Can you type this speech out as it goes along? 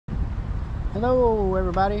Hello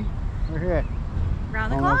everybody, we're here at,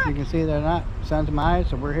 Round the I don't know clock. if you can see it or not, sun's in my eyes,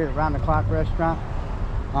 so we're here at Round the Clock Restaurant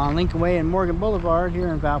on Lincoln Way and Morgan Boulevard here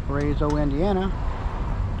in Valparaiso, Indiana.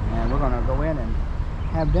 And we're going to go in and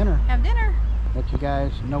have dinner. Let you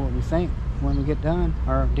guys know what we think when we get done,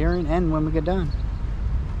 or during and when we get done.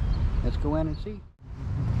 Let's go in and see.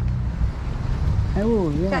 Oh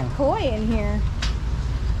yeah. Got koi in here.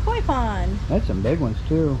 Koi pond. That's some big ones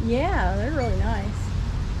too. Yeah, they're really nice.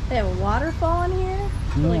 They have a waterfall in here.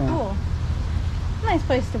 Really cool. Nice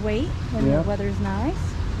place to wait when the weather's nice.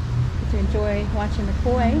 Get to enjoy watching the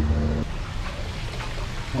koi.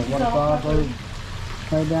 That waterfall goes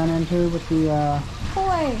right down into with the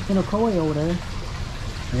Koi. koi over there.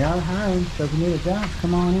 They are hiring, so if you need a job,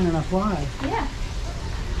 come on in and apply. Yeah.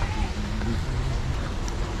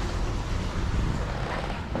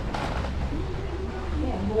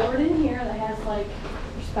 Yeah, board in here that has like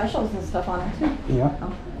specials and stuff on it too. Yeah.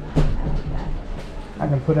 Oh. I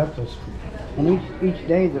can put up this, and each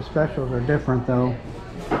day the specials are different though.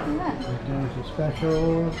 Yeah. There's the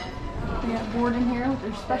specials. We got board in here with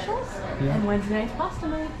their specials. Yeah. And Wednesday night's pasta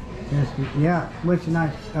night. Yeah, Wednesday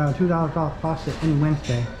night, $2 off pasta any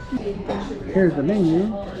Wednesday. Here's the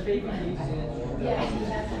menu.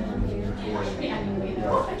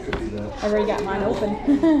 I already got mine open.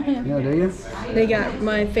 Yeah, do you? They got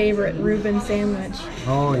my favorite Reuben sandwich.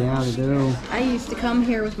 Oh yeah, they do. I used to come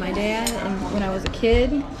here with my dad, and when I was a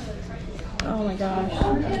kid, oh my gosh,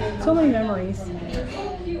 so many memories.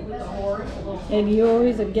 And you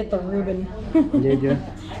always would get the Reuben. Did you?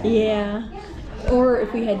 Yeah. Or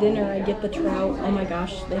if we had dinner, I'd get the trout. Oh my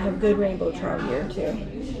gosh, they have good rainbow trout here too.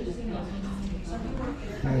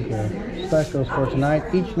 Okay. Specials for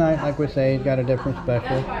tonight. Each night, like we say, got a different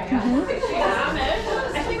special.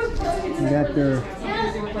 You got your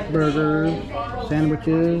burgers,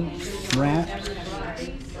 sandwiches, wraps,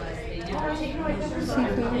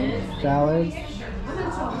 Seafood. salads.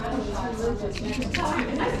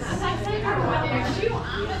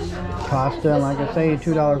 Pasta, like I say,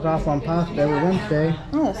 $2 off on pasta every Wednesday.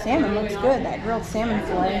 Oh, the salmon looks good. That grilled salmon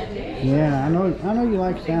fillet. Yeah, I know you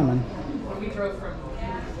like salmon.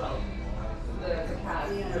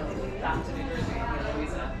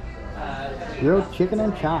 Grilled chicken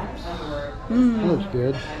and chops. That looks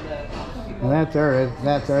good. Well, that there is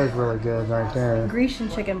really good right there. Grecian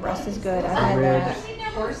chicken breast is good. I've had that.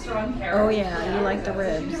 Oh yeah, you like the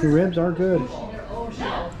ribs. The ribs are good.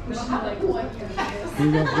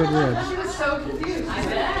 You got good ribs.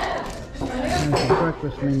 There's the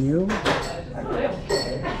breakfast menu.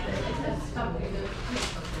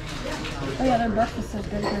 Oh yeah, their breakfast is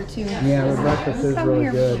good here too. Yeah, the breakfast is really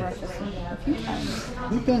good. Breakfast a few times.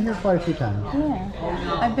 You've been here quite a few times.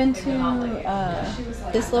 Yeah, I've been to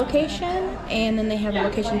this location, and then they have a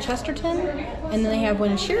location in Chesterton, and then they have one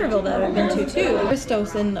in Schererville that I've been to too.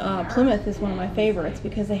 Christos in Plymouth is one of my favorites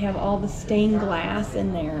because they have all the stained glass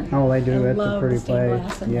in there. Oh, they do. I It's a pretty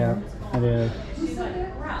place. Yeah, it is.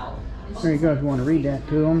 There you go. If you want to read that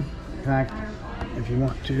to them, in fact, if you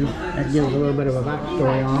want to, that gives a little bit of a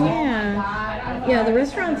backstory on it. Yeah, the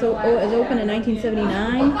restaurant is open in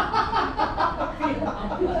 1979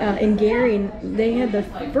 in Gary. And they had the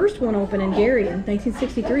first one open in Gary in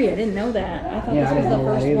 1963. I didn't know that. I thought this was the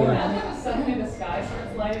first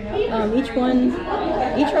one.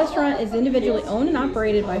 Each restaurant is individually owned and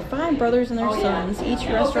operated by 5 brothers and their sons. Each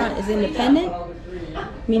restaurant is independent,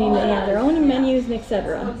 meaning they have their own menus and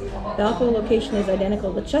etc. The Valpo location is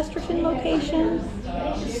identical to the Chesterton location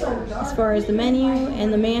as far as the menu,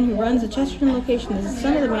 and the man who runs the Chesterton location is the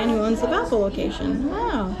son of the man who owns the Valpo location.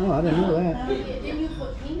 Wow. Oh, I didn't know that.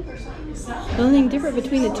 The only thing different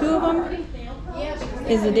between the two of them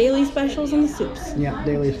is the daily specials and the soups. Yeah,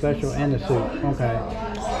 daily special and the soup. Okay.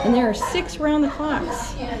 And there are 6 round the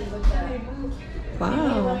clocks.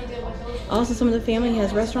 Wow. Also, some of the family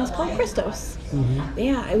has restaurants called Christos.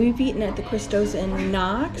 Yeah, we've eaten at the Christos in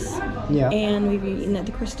Knox. Yeah. And we've eaten at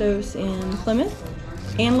the Christos in Plymouth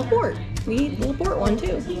and LaPorte. We eat the LaPorte one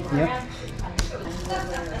too. Yep.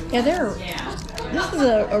 Yeah, this is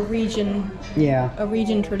a region. Yeah. A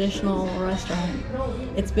region traditional restaurant.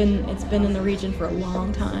 It's been in the region for a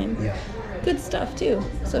long time. Yeah. Good stuff too.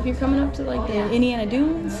 So if you're coming up to like the Indiana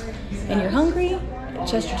Dunes and you're hungry,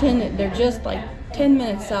 Chesterton, they're just like 10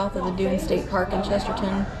 minutes south of the Dune State Park in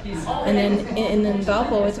Chesterton, and then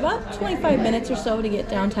Valpo, it's about 25 minutes or so to get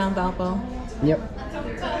downtown Valpo. Yep.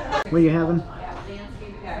 What are you having?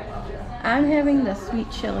 I'm having the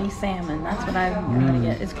sweet chili salmon. That's what I'm going to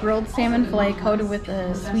get. It's grilled salmon fillet coated with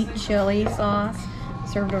a sweet chili sauce,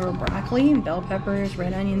 served over broccoli and bell peppers,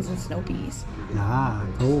 red onions, and snow peas. Ah,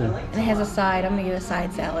 cool. And it has a side. I'm going to get a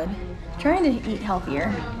side salad. Trying to eat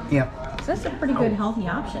healthier. Yep. So that's a pretty good healthy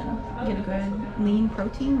option. You get a good lean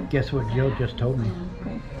protein. Guess what Jill just told me?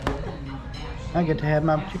 I get to have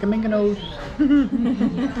my chicken minganos.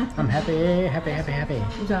 I'm happy, happy, happy, happy.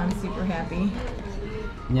 John's super happy.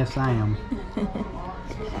 Yes, I am.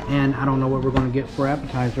 And I don't know what we're going to get for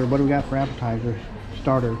appetizer. What do we got for appetizers?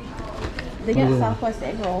 Starters. They got Southwest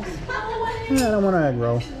egg rolls. Yeah, I don't want an egg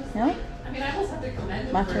roll. No?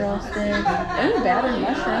 Mozzarella sticks. Oh, battered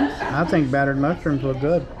mushrooms. I think battered mushrooms look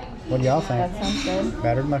good. What do y'all think? That sounds good.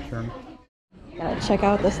 Battered mushrooms. Gotta check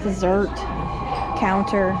out this dessert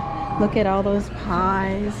counter. Look at all those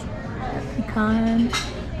pies. Pecan,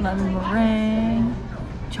 lemon meringue,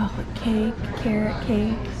 chocolate cake, carrot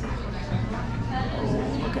cake.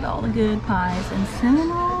 Look at all the good pies. And cinnamon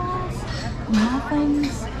rolls,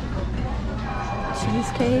 muffins,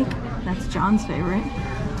 cheesecake. That's John's favorite.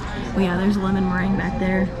 Oh yeah, there's lemon meringue back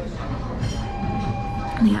there.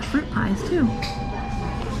 And they got fruit pies too.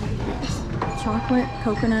 Chocolate,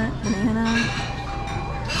 coconut, banana,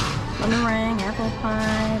 lemon meringue, apple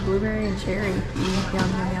pie, blueberry, and cherry. Yum,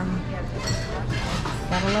 yum, yum.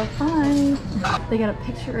 Gotta love pie. They got a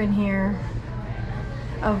picture in here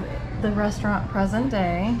of the restaurant present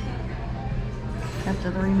day after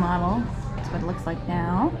the remodel. That's what it looks like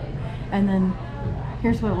now. And then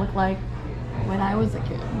here's what it looked like when I was a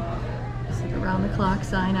kid. Just like a round the clock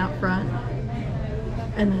sign out front.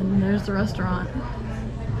 And then there's the restaurant.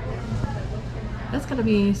 That's gotta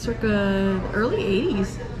be circa early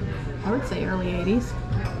 80s. I would say early 80s.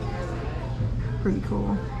 Pretty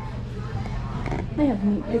cool. They have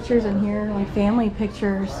neat pictures in here, like family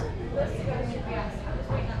pictures.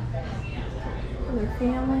 For their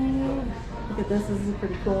family. Look at this, this is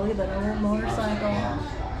pretty cool. Look at that old motorcycle.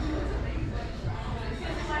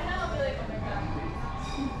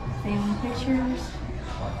 Family pictures.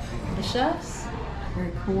 The chefs.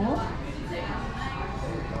 Very cool.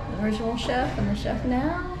 The original chef and the chef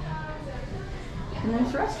now. And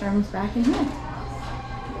there's restrooms back in here.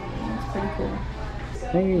 That's pretty cool.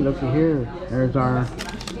 Hey, looky here. There's our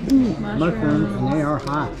mushrooms, and they are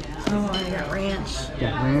hot. Oh, I got ranch.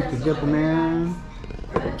 Got ranch to dip them in.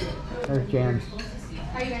 There's Jan's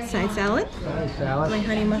Side salad. salad. My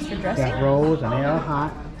honey mustard dressing. Got rolls, and they are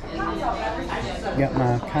hot. Got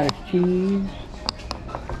my cottage cheese.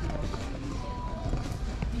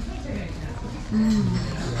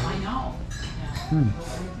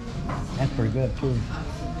 That's pretty good too.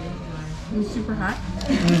 It's super hot.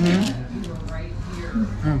 I'm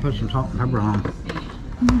gonna put some salt and pepper on.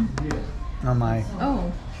 On my. Oh,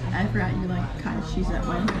 I forgot you like cottage cheese that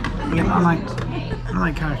way. Yeah, I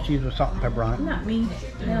like cottage cheese with salt and pepper on it. Not me.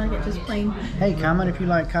 I like it just plain. Hey, comment if you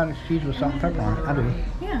like cottage cheese with salt and pepper on it. I do.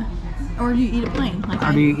 Yeah. Or do you eat it plain? Like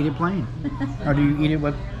Or do you eat it plain? Or do you eat it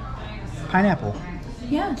with pineapple?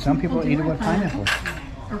 Yeah. Some people eat it with pineapple.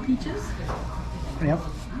 Or peaches. Yep.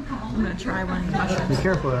 I'm gonna try one of the mushrooms. Be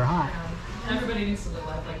careful, they're hot. Everybody needs to live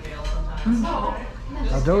life like Dale sometimes.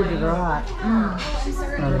 I told you they're hot. Are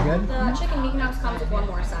they good? The chicken Mykonos comes with one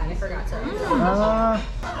more side. I forgot to.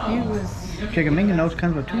 It was Chicken Mykonos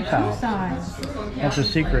comes with two sides. sides. That's a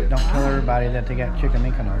secret. Don't tell everybody that they got chicken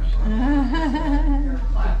Mykonos.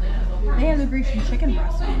 They have the Grecian chicken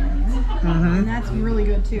breast on there. And that's really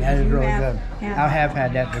good too. That is You really have good. had I have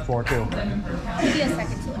had that before too. Give you a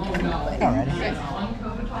second to look at it. Alrighty.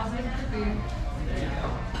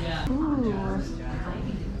 Ooh.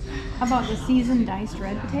 How about the seasoned diced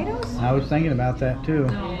red potatoes? I was thinking about that too.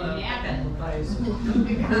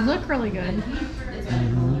 They look really good.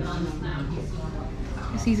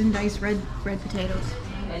 Seasoned diced red potatoes.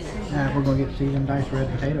 Alright, we're gonna get seasoned diced red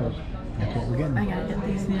potatoes. That's what we're getting. I gotta get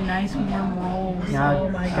these nice warm rolls. Yeah, Oh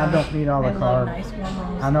my gosh. I don't need all the I love carbs. nice warm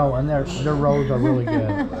rolls. I know, and their rolls are really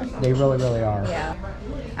good. They really, really are. Yeah.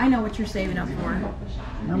 I know what you're saving up for.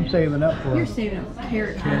 I'm saving up for You're saving up for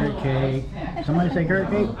carrot carrot cake. cake. Somebody say carrot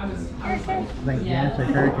cake? Carrot cake. I think Jan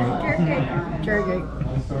said carrot cake. Carrot cake.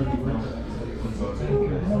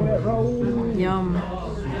 Look at that roll. Yum.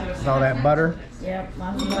 With all that butter. Yep,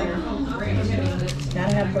 lots of butter.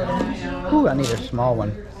 Gotta have butter. Ooh, I need a small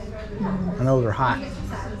one. And those are hot.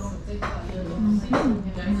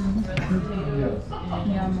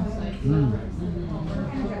 Yum.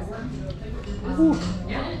 Ooh.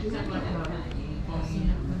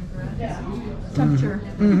 Temperature.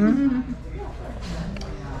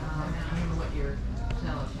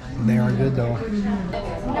 They are good though.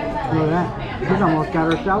 Look at that. She's almost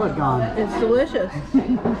got her salad gone. It's delicious.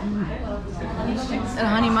 And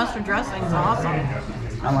honey mustard dressing is awesome.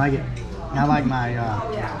 I like it. I like my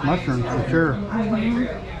mushrooms for sure.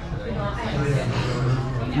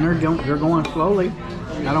 And they're going slowly.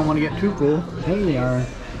 I don't want to get too full. Hey, our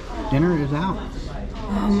dinner is out.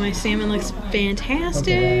 Oh, my salmon looks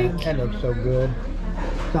fantastic. That looks so good.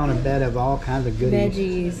 It's on a bed of all kinds of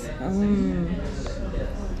goodies. Veggies.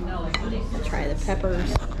 Try the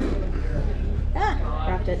peppers. Ah,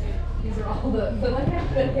 dropped it. These are all the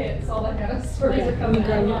hits, all the kind of stories Okay, are let me coming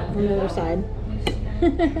grab out. it from the other side.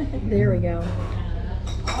 There we go.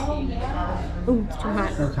 Ooh, it's too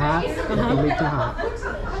hot. It's hot? It's gonna be too hot.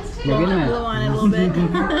 Blow, You're getting blow on it a little bit.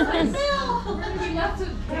 We left it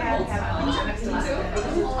next to us.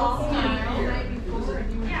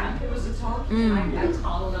 Yeah, it was a tall.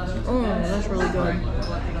 Oh, that's really good.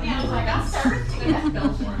 That's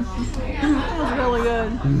really good.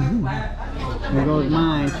 There goes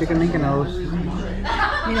mine, chicken Lincolnos.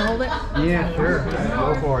 You gonna hold it? Yeah, sure.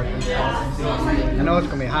 Go for it. I know it's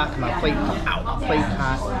gonna be hot. My plate's out. My plate's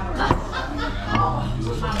hot.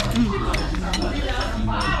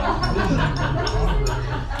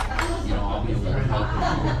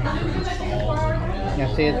 Yeah,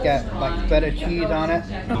 see, it's got like feta cheese on it.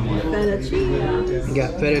 Feta cheese. You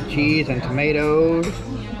got feta cheese and tomatoes.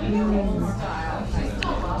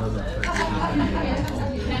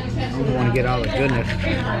 I want to get all the goodness.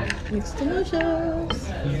 It's delicious.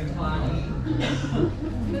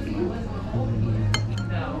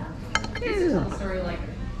 Story like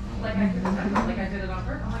I did it on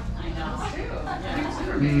purpose. I know.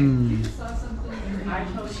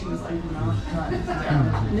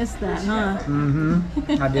 Missed that, huh?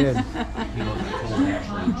 I did.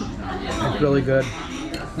 It's really good.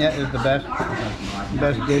 Yeah, it's the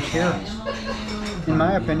best dish here, in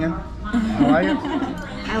my opinion. I like it.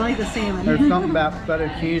 I like the salmon. There's something about feta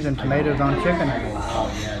cheese and tomatoes on chicken.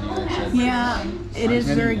 Yeah, it is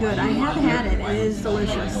very good. I have had it. It is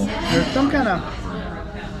delicious. There's some kind of,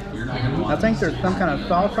 I think there's some kind of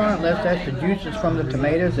sauce on it, unless that's the juices from the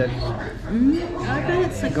tomatoes that's I bet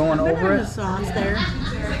it's like going over it. sauce there.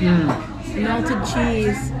 Melted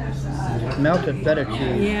cheese. Melted feta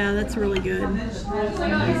cheese. Yeah, that's really good. And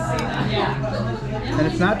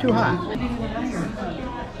it's not too hot.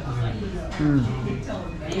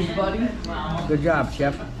 Good job,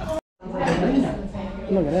 chef.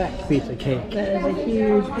 Look at that piece of cake. That is a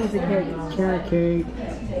huge piece of cake. Carrot cake.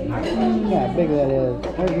 Look how big that is.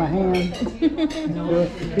 There's my hand.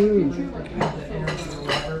 It's huge.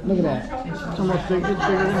 Look at that. It's almost bigger than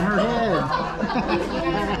her head.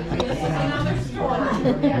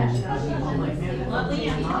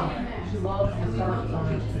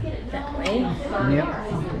 That way. Yep.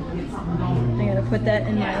 I gotta put that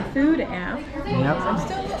in my food app. Yep. I'm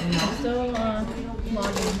still logging.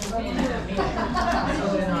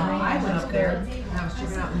 That's there.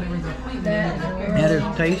 That is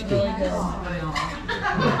tasty. Really good.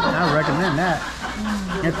 I recommend that.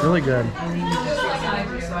 It's really good.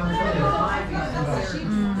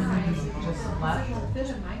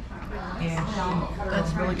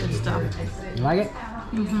 That's really good stuff. You like it?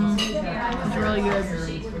 It's really good.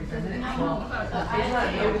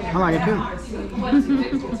 I like it too.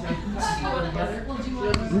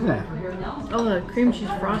 Look at that. Oh, the cream cheese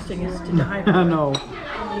frosting is to die for. I know.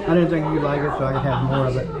 I didn't think you'd like it, so I could have more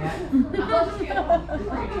of it.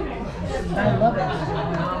 I love it.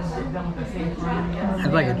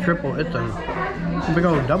 It's like a triple. It's a big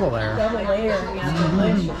old double there. Double layer. It's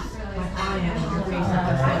delicious.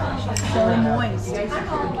 So moist.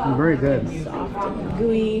 Very good. Soft and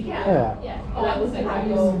gooey. Yeah. Yeah.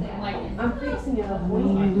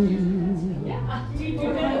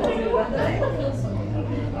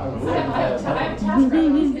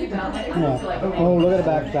 Oh, look at the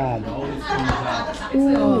backside.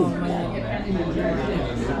 Ooh.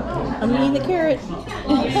 I'm eating the carrot.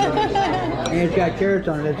 And it's got carrots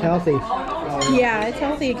on it. It's healthy. Yeah, it's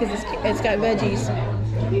healthy because it's got veggies.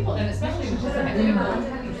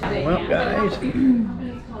 Well, guys,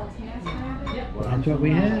 that's what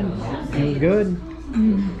we had. It was good.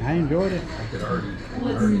 I enjoyed it.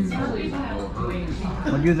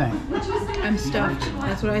 What do you think? I'm stuffed.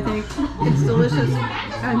 That's what I think. It's delicious.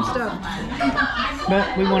 I'm stuffed.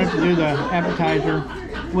 But we wanted to do the appetizer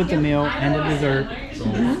with the meal and the dessert.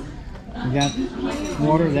 We got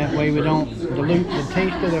water, that way we don't dilute the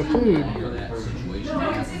taste of the food.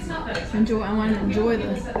 I want to enjoy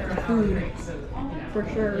the food for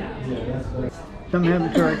sure. Something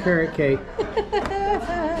happened to our carrot cake.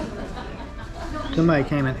 Somebody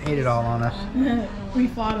came and ate it all on us. We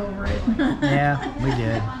fought over it. Yeah, we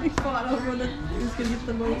did. We fought over who's gonna get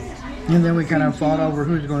the most. And then we kind of fought over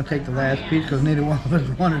who's going to take the last piece because neither one of us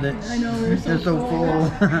wanted it. I know, we were so They're so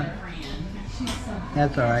full.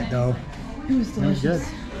 That's all right though. It was delicious. It was good.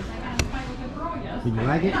 Did you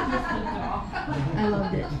like it? I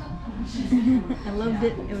loved it. I loved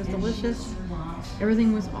it. It was delicious.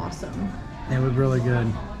 Everything was awesome. It was really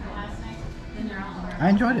good. I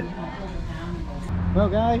enjoyed it. Well,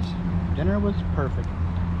 guys, dinner was perfect.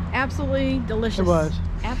 Absolutely delicious. It was.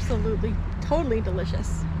 Absolutely, totally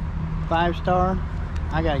delicious. 5-star.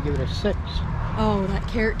 I gotta give it a 6. Oh, that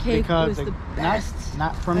carrot cake was the best.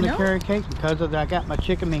 Not from the carrot cake, because of I got my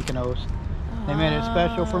chicken minkanos. They made it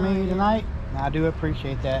special for me tonight. And I do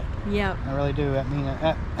appreciate that. Yep. I really do. That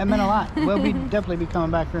meant a lot. We'll definitely be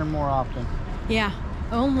coming back here more often. Yeah.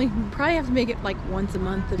 Probably have to make it like once a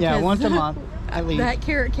month. Yeah, once a month at least. That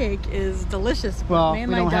carrot cake is delicious. Well, man,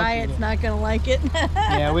 my diet's not gonna like it.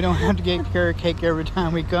 Yeah, we don't have to get carrot cake every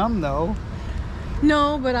time we come, though.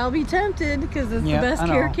 No, but I'll be tempted because it's the best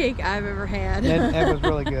carrot cake I've ever had. That was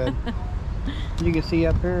really good. You can see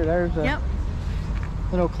up here, there's a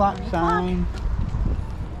little clock sign.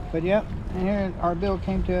 But yep, and here our bill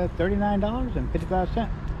came to $39.55.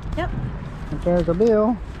 Yep. And there's our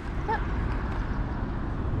bill. Yep.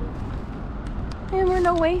 And we're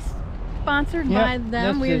no way sponsored by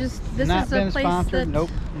them. This is a place sponsored. that Nope,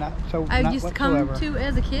 I used to come to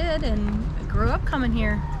as a kid and grew up coming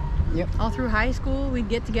here. Yep. All through high school, we'd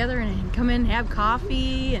get together and come in and have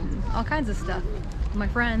coffee and all kinds of stuff with my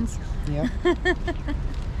friends. Yep.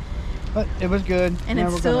 But it was good. And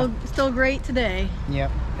it's still great today.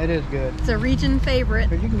 Yep, it is good. It's a region favorite.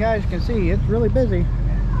 But you guys can see it's really busy.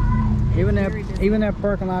 Even that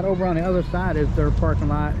parking lot over on the other side is their parking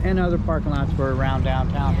lot, and other parking lots were around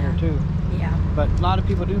downtown here too. Yeah. But a lot of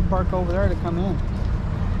people do park over there to come in.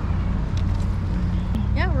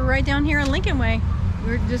 Yeah, we're right down here on Lincoln Way.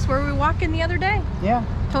 We're just where we walked in the other day. Yeah.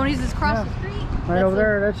 Tony's is across the street. Right over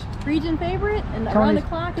there. That's region favorite, and around the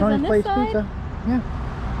clock is on this side. Pizza. Yeah.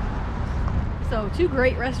 So 2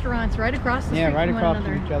 great restaurants right across the street. Yeah, right across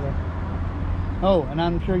from each other. Oh, and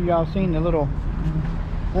I'm sure y'all seen the little.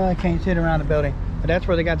 I can't sit around the building, but that's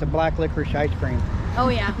where they got the black licorice ice cream. Oh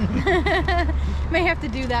yeah. May have to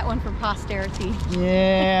do that one for posterity.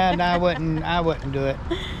 Yeah, and I wouldn't do it.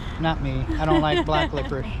 Not me. I don't like black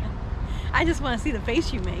licorice. I just want to see the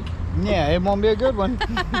face you make. Yeah, it won't be a good one.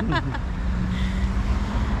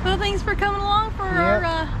 Well, thanks for coming along for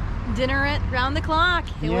our dinner at Round the Clock.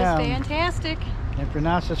 It was fantastic. If you're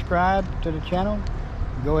not subscribed to the channel,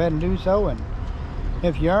 go ahead and do so. And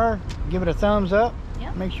if you are, give it a thumbs up.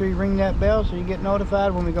 Yep. Make sure you ring that bell so you get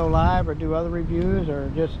notified when we go live or do other reviews or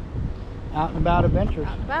just out and about adventures.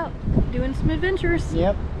 Out and about, doing some adventures.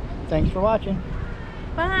 Yep. Thanks for watching.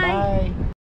 Bye. Bye.